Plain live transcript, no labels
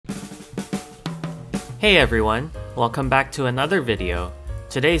Hey everyone, welcome back to another video.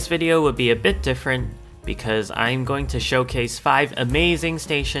 Today's video will be a bit different because I'm going to showcase 5 amazing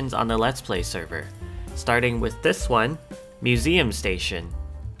stations on the Let's Play server. Starting with this one, Museum Station.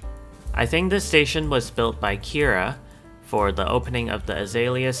 I think this station was built by Kira for the opening of the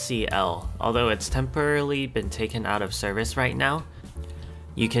Azalea CL, although it's temporarily been taken out of service right now.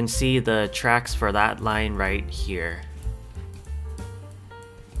 You can see the tracks for that line right here.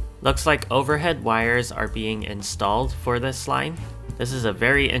 Looks like overhead wires are being installed for this line. This is a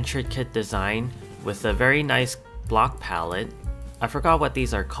very intricate design with a very nice block palette. I forgot what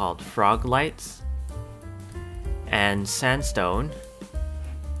these are called, frog lights, and sandstone,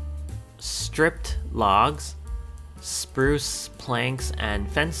 stripped logs, spruce planks and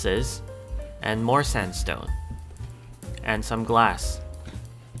fences, and more sandstone, and some glass.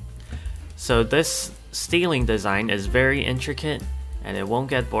 So this ceiling design is very intricate and it won't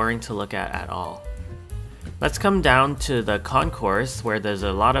get boring to look at all. Let's come down to the concourse where there's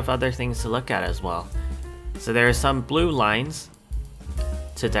a lot of other things to look at as well. So there are some blue lines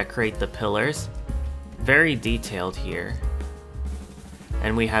to decorate the pillars, very detailed here.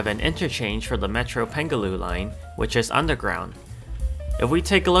 And we have an interchange for the Metro Pengaloo line, which is underground. If we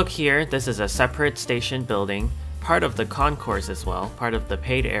take a look here, this is a separate station building, part of the concourse as well, part of the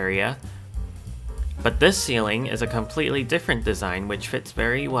paid area. But this ceiling is a completely different design which fits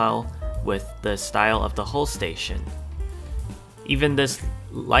very well with the style of the whole station. Even this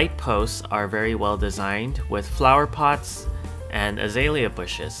light posts are very well designed with flower pots and azalea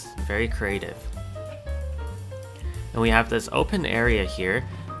bushes, very creative. And we have this open area here.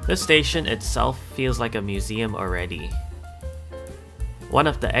 The station itself feels like a museum already. One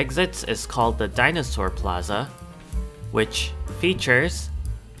of the exits is called the Dinosaur Plaza, which features,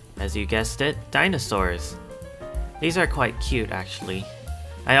 as you guessed it, dinosaurs. These are quite cute actually.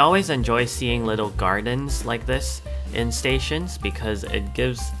 I always enjoy seeing little gardens like this in stations because it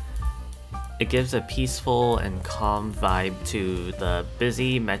gives a peaceful and calm vibe to the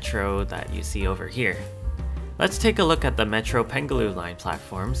busy metro that you see over here. Let's take a look at the Metro Pengaloo line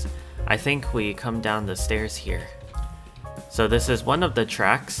platforms. I think we come down the stairs here. So this is one of the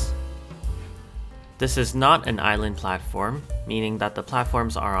tracks. This is not an island platform, meaning that the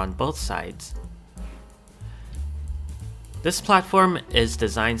platforms are on both sides. This platform is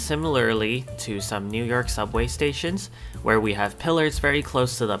designed similarly to some New York subway stations, where we have pillars very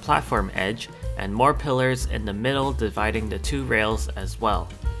close to the platform edge and more pillars in the middle dividing the two rails as well.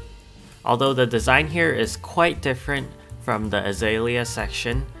 Although the design here is quite different from the Azalea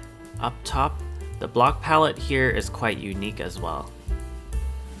section up top, the block palette here is quite unique as well.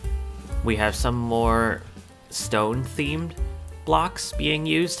 We have some more stone-themed blocks being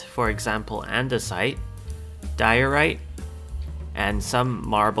used, for example andesite, diorite, and some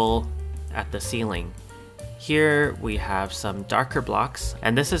marble at the ceiling. Here we have some darker blocks,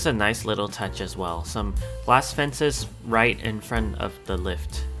 and this is a nice little touch as well, some glass fences right in front of the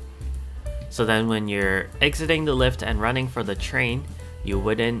lift. So then when you're exiting the lift and running for the train, you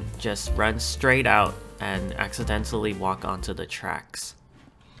wouldn't just run straight out and accidentally walk onto the tracks.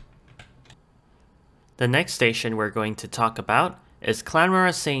 The next station we're going to talk about is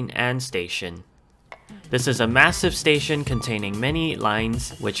Clanmara St. Anne Station. This is a massive station containing many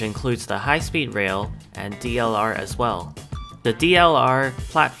lines, which includes the high-speed rail and DLR as well. The DLR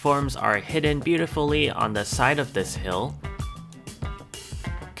platforms are hidden beautifully on the side of this hill,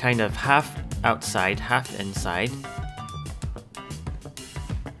 kind of half outside, half inside.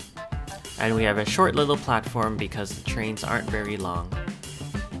 And we have a short little platform because the trains aren't very long.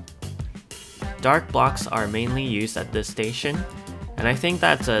 Dark blocks are mainly used at this station, and I think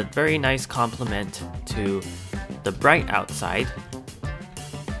that's a very nice complement to the bright outside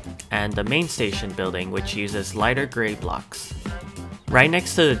and the main station building, which uses lighter gray blocks. Right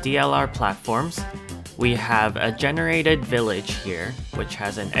next to the DLR platforms, we have a generated village here, which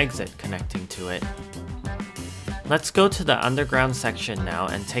has an exit connecting to it. Let's go to the underground section now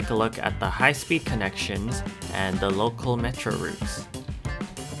and take a look at the high-speed connections and the local metro routes.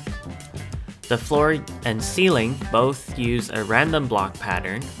 The floor and ceiling both use a random block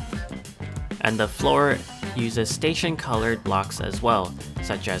pattern, and the floor uses station-colored blocks as well,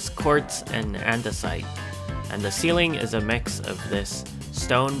 such as quartz and andesite, and the ceiling is a mix of this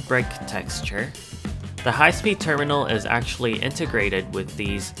stone brick texture. The high-speed terminal is actually integrated with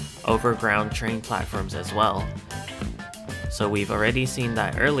these overground train platforms as well, so we've already seen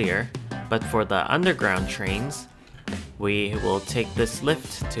that earlier, but for the underground trains, we will take this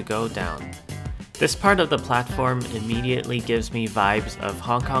lift to go down. This part of the platform immediately gives me vibes of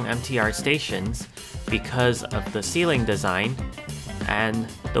Hong Kong MTR stations because of the ceiling design and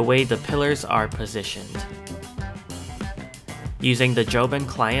the way the pillars are positioned. Using the Jobin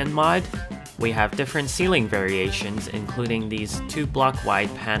client mod, we have different ceiling variations, including these 2-block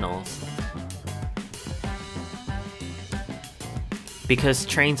wide panels. Because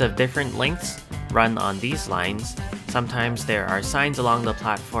trains of different lengths run on these lines, sometimes there are signs along the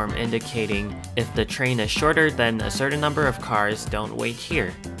platform indicating if the train is shorter than a certain number of cars, don't wait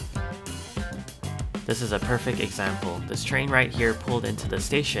here. This is a perfect example. This train right here pulled into the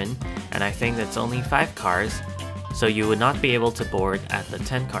station, and I think that's only 5 cars, so you would not be able to board at the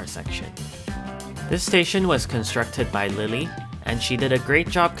 10-car section. This station was constructed by Lily, and she did a great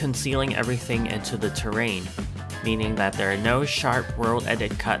job concealing everything into the terrain, meaning that there are no sharp world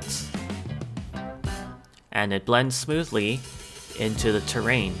edit cuts. And it blends smoothly into the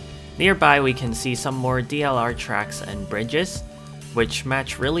terrain. Nearby we can see some more DLR tracks and bridges, which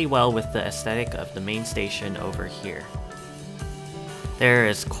match really well with the aesthetic of the main station over here. There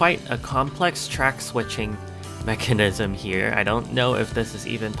is quite a complex track switching mechanism here. I don't know if this is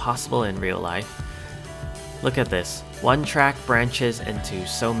even possible in real life. Look at this. One track branches into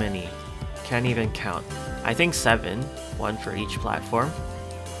so many. Can't even count. I think 7, one for each platform.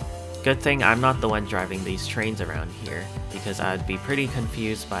 Good thing I'm not the one driving these trains around here, because I'd be pretty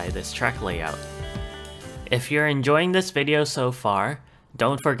confused by this track layout. If you're enjoying this video so far,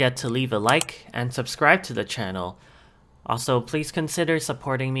 don't forget to leave a like and subscribe to the channel. Also, please consider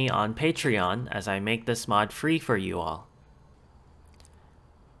supporting me on Patreon as I make this mod free for you all.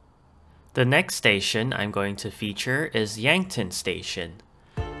 The next station I'm going to feature is Yankton Station.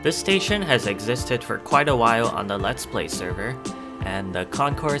 This station has existed for quite a while on the Let's Play server, and the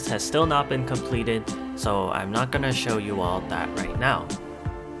concourse has still not been completed, so I'm not gonna show you all that right now.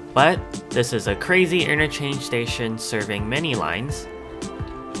 But this is a crazy interchange station serving many lines,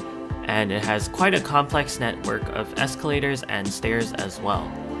 and it has quite a complex network of escalators and stairs as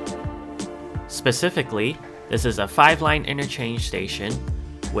well. Specifically, this is a 5-line interchange station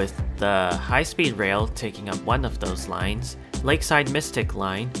with the high-speed rail taking up one of those lines, Lakeside Mystic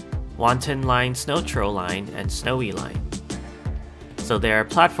Line, Wanton Line, Snow Troll Line, and Snowy Line. So there are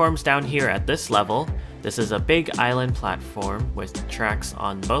platforms down here at this level. This is a big island platform with tracks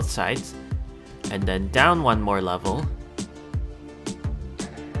on both sides. And then down one more level,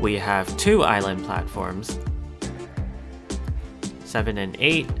 we have 2 island platforms, 7 and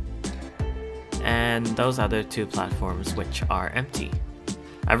 8, and those other 2 platforms which are empty.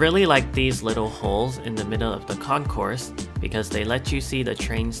 I really like these little holes in the middle of the concourse because they let you see the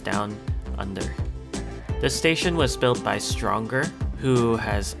trains down under. This station was built by Stronger, who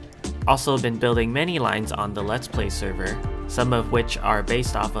has also been building many lines on the Let's Play server, some of which are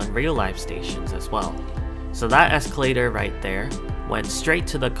based off on real-life stations as well. So that escalator right there went straight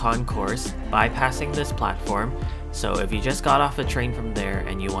to the concourse, bypassing this platform, so if you just got off a train from there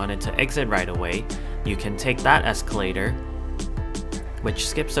and you wanted to exit right away, you can take that escalator, which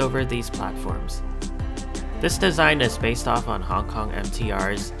skips over these platforms. This design is based off on Hong Kong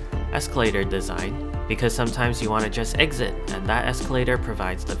MTR's escalator design, because sometimes you want to just exit, and that escalator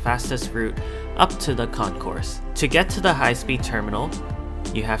provides the fastest route up to the concourse. To get to the high-speed terminal,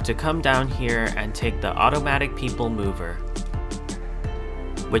 you have to come down here and take the automatic people mover,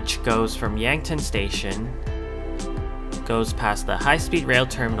 which goes from Yankton Station, goes past the high-speed rail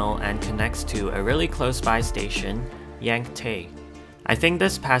terminal and connects to a really close by station, Yank Tay. I think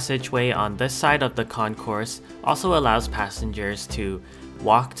this passageway on this side of the concourse also allows passengers to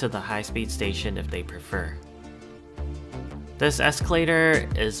walk to the high-speed station if they prefer. This escalator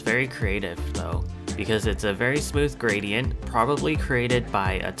is very creative though, because it's a very smooth gradient, probably created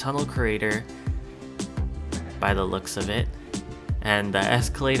by a tunnel creator by the looks of it. And the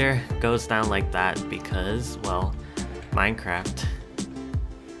escalator goes down like that because, well, Minecraft.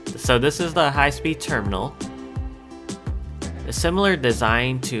 So this is the high-speed terminal. A similar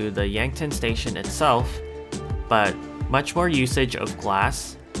design to the Yankton station itself, but much more usage of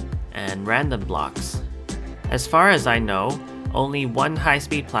glass and random blocks. As far as I know, only one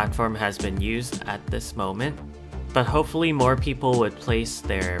high-speed platform has been used at this moment, but hopefully more people would place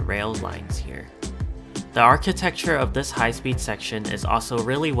their rail lines here. The architecture of this high-speed section is also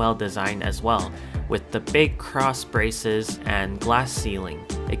really well designed as well, with the big cross braces and glass ceiling.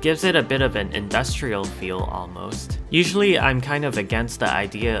 It gives it a bit of an industrial feel almost. Usually I'm kind of against the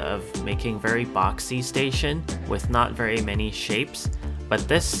idea of making very boxy station with not very many shapes, but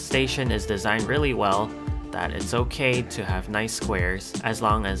this station is designed really well that it's okay to have nice squares as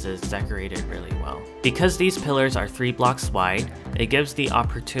long as it's decorated really well. Because these pillars are 3 blocks wide, it gives the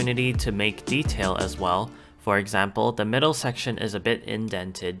opportunity to make detail as well. For example, the middle section is a bit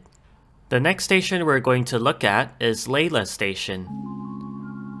indented. The next station we're going to look at is Layla Station.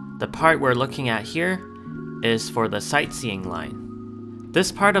 The part we're looking at here is for the sightseeing line. This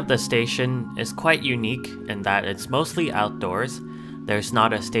part of the station is quite unique in that it's mostly outdoors. There's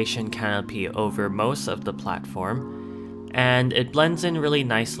not a station canopy over most of the platform, and it blends in really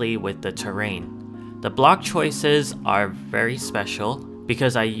nicely with the terrain. The block choices are very special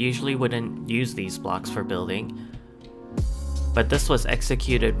because I usually wouldn't use these blocks for building, but this was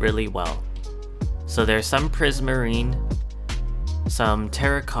executed really well. So there's some prismarine, some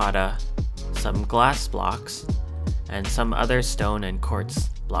terracotta, some glass blocks, and some other stone and quartz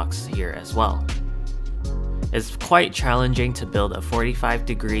blocks here as well. It's quite challenging to build a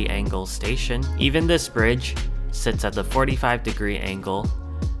 45-degree angle station. Even this bridge sits at the 45-degree angle,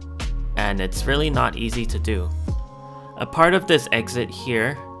 and it's really not easy to do. A part of this exit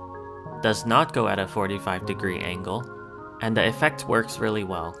here does not go at a 45-degree angle, and the effect works really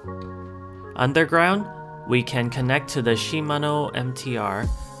well. Underground, we can connect to the Shimano MTR,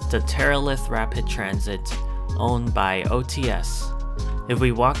 the Terralith Rapid Transit owned by OTS. If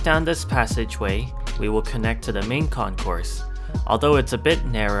we walk down this passageway, we will connect to the main concourse. Although it's a bit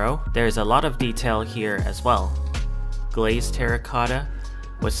narrow, there's a lot of detail here as well. Glazed terracotta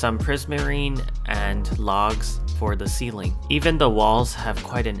with some prismarine and logs for the ceiling. Even the walls have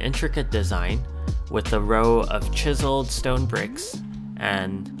quite an intricate design with a row of chiseled stone bricks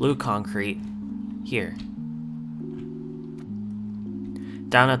and blue concrete here.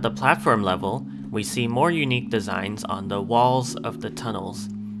 Down at the platform level, we see more unique designs on the walls of the tunnels,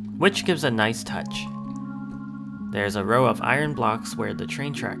 which gives a nice touch. There's a row of iron blocks where the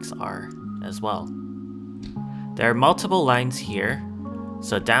train tracks are as well. There are multiple lines here,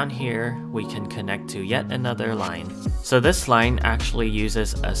 so down here we can connect to yet another line. So this line actually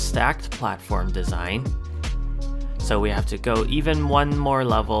uses a stacked platform design, so we have to go even one more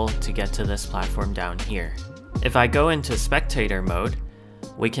level to get to this platform down here. If I go into spectator mode,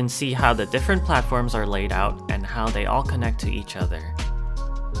 we can see how the different platforms are laid out and how they all connect to each other.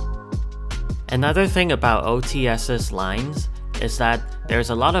 Another thing about OTS's lines is that there's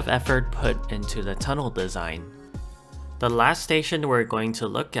a lot of effort put into the tunnel design. The last station we're going to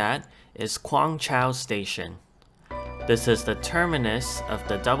look at is Kwang Chau Station. This is the terminus of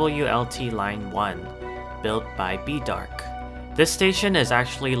the WLT Line 1, built by B-Dark. This station is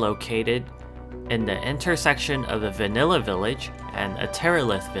actually located in the intersection of a Vanilla Village and a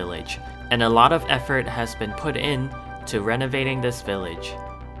Terralith Village, and a lot of effort has been put in to renovating this village.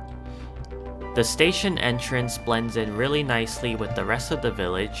 The station entrance blends in really nicely with the rest of the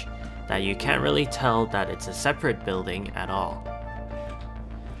village that you can't really tell that it's a separate building at all.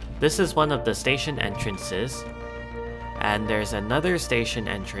 This is one of the station entrances, and there's another station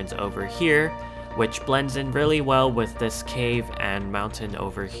entrance over here which blends in really well with this cave and mountain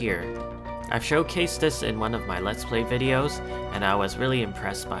over here. I've showcased this in one of my Let's Play videos, and I was really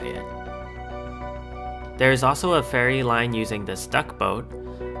impressed by it. There's also a ferry line using this duck boat,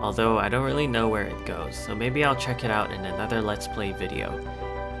 although I don't really know where it goes, so maybe I'll check it out in another Let's Play video.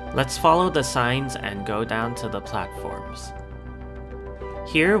 Let's follow the signs and go down to the platforms.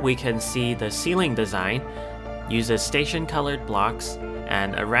 Here we can see the ceiling design uses station-colored blocks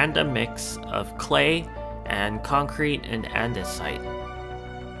and a random mix of clay and concrete and andesite.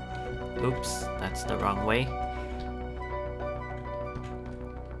 Oops, that's the wrong way.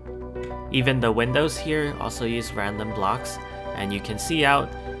 Even the windows here also use random blocks, and you can see out,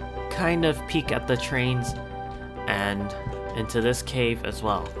 kind of peek at the trains and into this cave as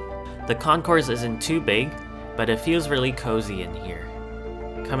well. The concourse isn't too big, but it feels really cozy in here.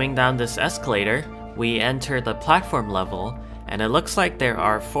 Coming down this escalator, we enter the platform level, and it looks like there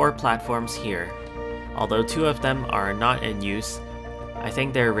are 4 platforms here. Although 2 of them are not in use, I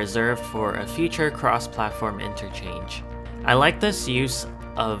think they're reserved for a future cross-platform interchange. I like this use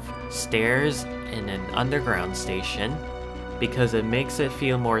of stairs in an underground station because it makes it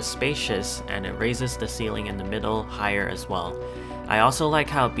feel more spacious and it raises the ceiling in the middle higher as well. I also like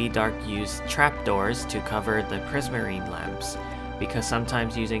how B-Dark used trapdoors to cover the prismarine lamps, because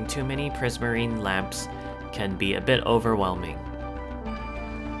sometimes using too many prismarine lamps can be a bit overwhelming.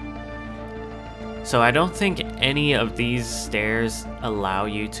 So I don't think any of these stairs allow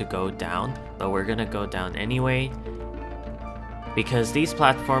you to go down, but we're gonna go down anyway, because these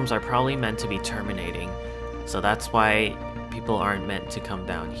platforms are probably meant to be terminating, so that's why people aren't meant to come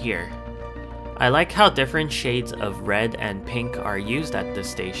down here. I like how different shades of red and pink are used at this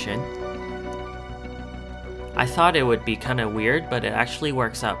station. I thought it would be kinda weird, but it actually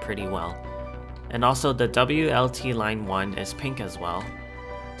works out pretty well. And also the WLT Line 1 is pink as well,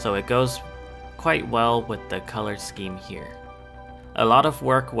 so it goes quite well with the color scheme here. A lot of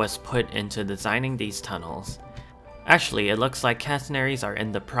work was put into designing these tunnels. Actually, it looks like catenaries are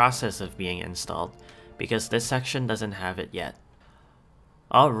in the process of being installed, because this section doesn't have it yet.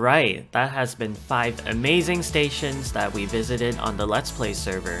 Alright, that has been 5 amazing stations that we visited on the Let's Play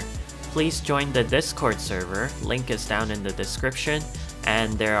server. Please join the Discord server, link is down in the description,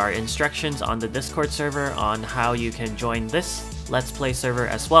 and there are instructions on the Discord server on how you can join this Let's Play server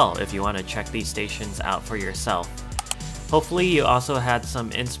as well if you want to check these stations out for yourself. Hopefully you also had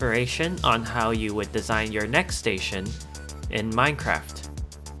some inspiration on how you would design your next station in Minecraft.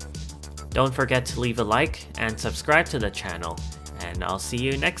 Don't forget to leave a like and subscribe to the channel, and I'll see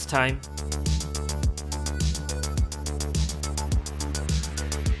you next time!